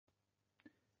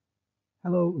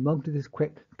Hello, and welcome to this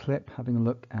quick clip having a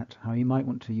look at how you might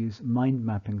want to use mind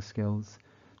mapping skills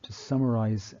to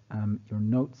summarize your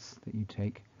notes that you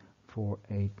take for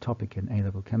a topic in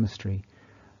A-level chemistry.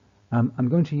 I'm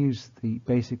going to use the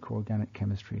basic organic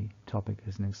chemistry topic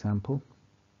as an example.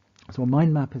 So a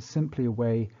mind map is simply a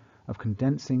way of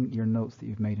condensing your notes that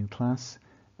you've made in class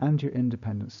and your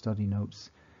independent study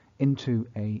notes into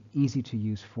a easy to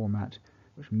use format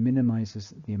which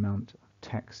minimizes the amount of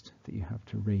text that you have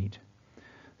to read.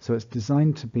 So it's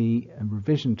designed to be a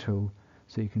revision tool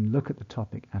so you can look at the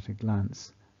topic at a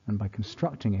glance, and by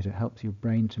constructing it, it helps your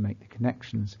brain to make the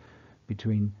connections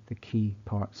between the key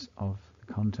parts of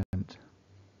the content.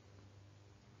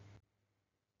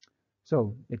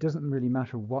 So it doesn't really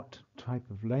matter what type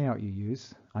of layout you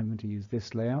use. I'm going to use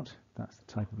this layout. That's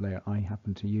the type of layout I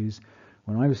happen to use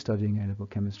when I was studying A-level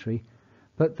chemistry,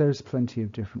 but there's plenty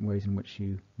of different ways in which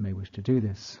you may wish to do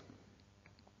this.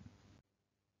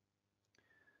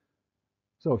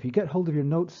 So if you get hold of your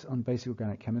notes on basic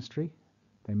organic chemistry,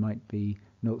 they might be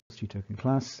notes you took in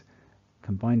class,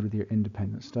 combined with your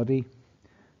independent study.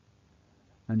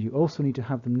 And you also need to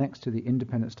have them next to the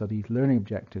independent study learning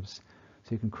objectives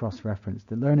so you can cross-reference.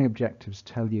 The learning objectives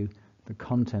tell you the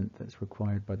content that's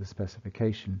required by the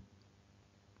specification.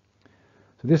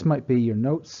 So this might be your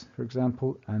notes, for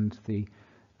example, and the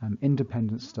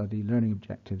independent study learning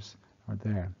objectives are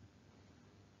there.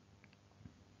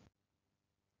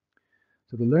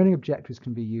 So the learning objectives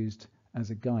can be used as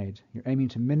a guide. You're aiming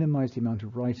to minimize the amount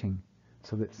of writing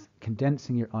so that it's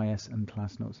condensing your IS and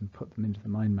class notes and put them into the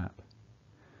mind map.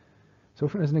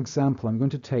 So as an example, I'm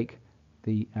going to take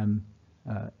the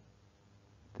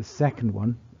second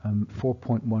one,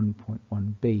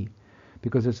 4.1.1b,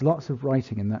 because there's lots of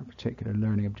writing in that particular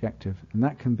learning objective, and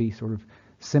that can be sort of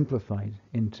simplified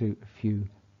into a few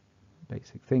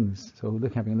basic things. So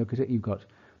having a look at it, you've got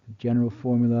a general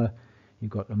formula, you've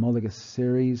got homologous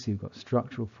series, you've got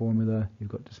structural formula,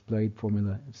 you've got displayed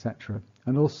formula, etc.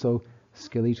 And also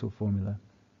skeletal formula.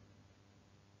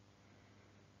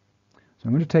 So I'm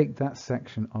going to take that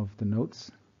section of the notes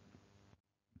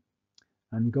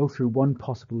and go through one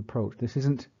possible approach. This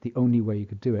isn't the only way you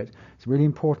could do it. It's really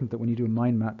important that when you do a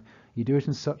mind map, you do it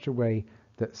in such a way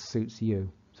that suits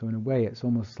you. So in a way, it's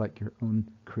almost like your own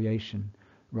creation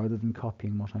rather than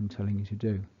copying what I'm telling you to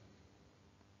do.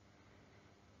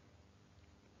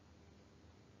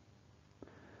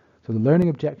 So the learning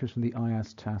objectives from the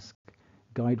IS task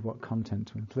guide what content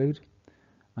to include,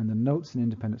 and the notes and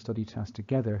independent study task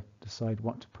together decide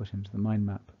what to put into the mind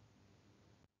map.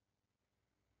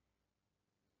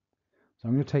 So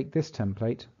I'm going to take this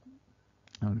template,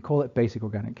 I'm going to call it Basic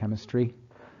Organic Chemistry,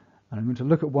 and I'm going to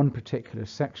look at one particular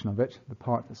section of it, the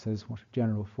part that says what a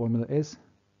general formula is.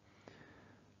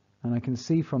 And I can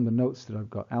see from the notes that I've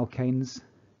got alkanes,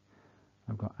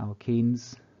 I've got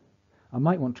alkenes. I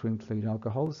might want to include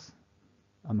alcohols,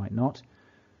 I might not.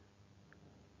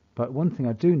 But one thing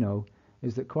I do know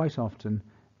is that quite often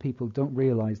people don't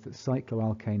realize that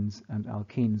cycloalkanes and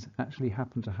alkenes actually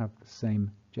happen to have the same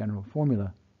general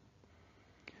formula.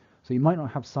 So you might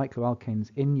not have cycloalkanes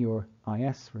in your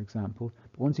IS, for example,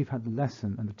 but once you've had the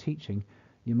lesson and the teaching,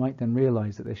 you might then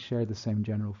realize that they share the same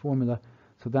general formula,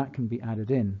 so that can be added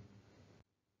in.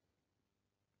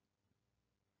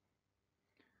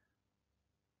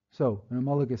 So an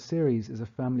homologous series is a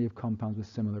family of compounds with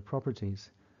similar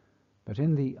properties. But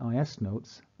in the IS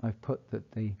notes, I've put that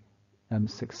the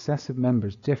successive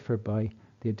members differ by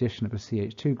the addition of a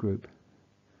CH2 group.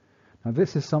 Now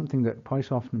this is something that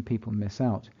quite often people miss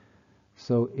out.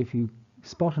 So if you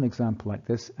spot an example like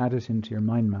this, add it into your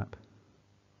mind map.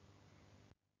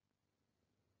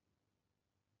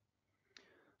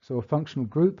 So a functional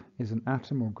group is an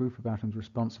atom or group of atoms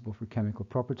responsible for chemical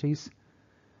properties.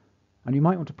 And you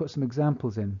might want to put some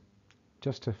examples in,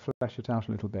 just to flesh it out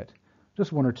a little bit.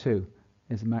 Just one or two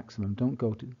is the maximum. Don't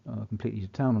go completely to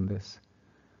town on this.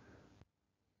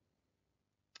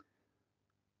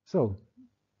 So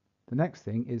the next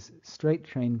thing is straight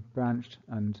chain, branched,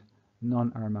 and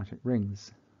non-aromatic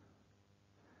rings.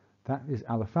 That is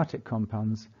aliphatic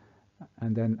compounds,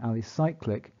 and then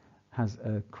alicyclic has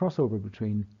a crossover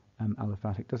between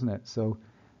aliphatic, doesn't it? So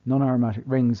non-aromatic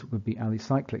rings would be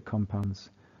alicyclic compounds.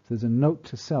 So there's a note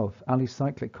to self.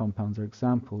 Alicyclic compounds are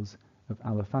examples of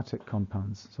aliphatic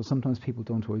compounds. So sometimes people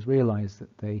don't always realize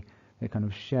that they kind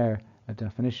of share a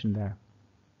definition there.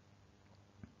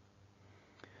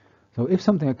 So if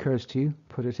something occurs to you,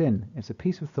 put it in. It's a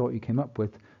piece of thought you came up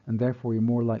with, and therefore you're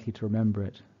more likely to remember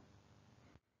it.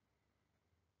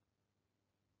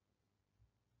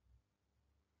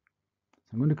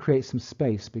 So I'm going to create some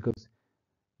space because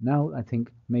now I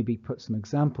think maybe put some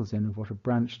examples in of what a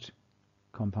branched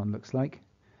compound looks like,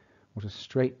 what a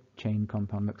straight chain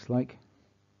compound looks like,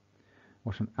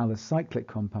 what an alicyclic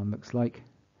compound looks like,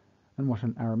 and what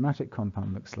an aromatic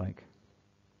compound looks like.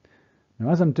 Now,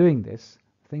 as I'm doing this,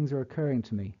 things are occurring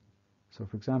to me. So,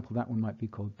 for example, that one might be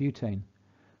called butane.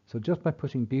 So just by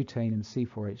putting butane and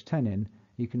C4H10 in,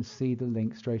 you can see the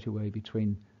link straight away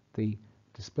between the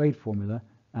displayed formula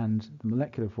and the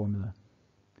molecular formula.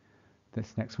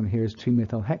 This next one here is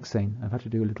 2-methylhexane. I've had to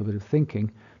do a little bit of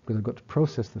thinking because I've got to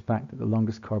process the fact that the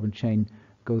longest carbon chain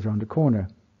goes around a corner.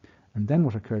 And then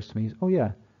what occurs to me is, oh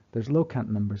yeah, there's locant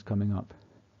numbers coming up.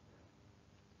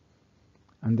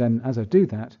 And then as I do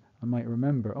that, I might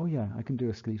remember, oh yeah, I can do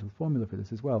a skeletal formula for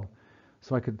this as well.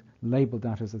 So I could label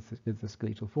that as the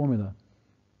skeletal formula.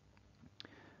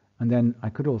 And then I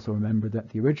could also remember that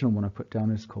the original one I put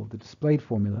down is called the displayed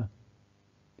formula.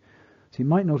 So you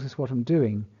might notice what I'm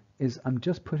doing is I'm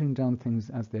just putting down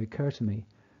things as they occur to me.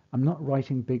 I'm not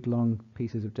writing big long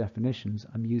pieces of definitions.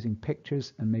 I'm using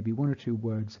pictures and maybe one or two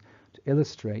words to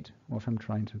illustrate what I'm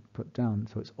trying to put down.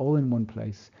 So it's all in one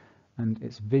place and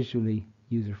it's visually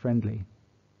user-friendly.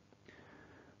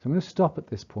 So I'm going to stop at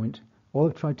this point. All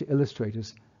I've tried to illustrate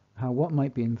is how what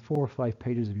might be in 4 or 5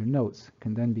 pages of your notes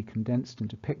can then be condensed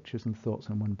into pictures and thoughts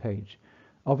on one page.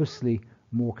 Obviously,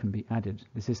 more can be added.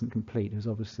 This isn't complete. There's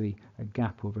obviously a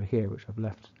gap over here which I've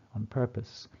left on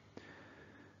purpose.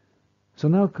 So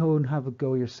now go and have a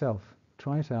go yourself.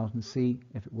 Try it out and see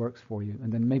if it works for you.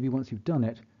 And then maybe once you've done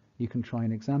it, you can try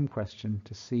an exam question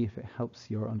to see if it helps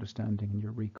your understanding and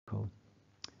your recall.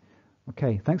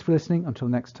 Okay, thanks for listening. Until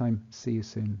next time, see you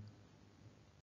soon.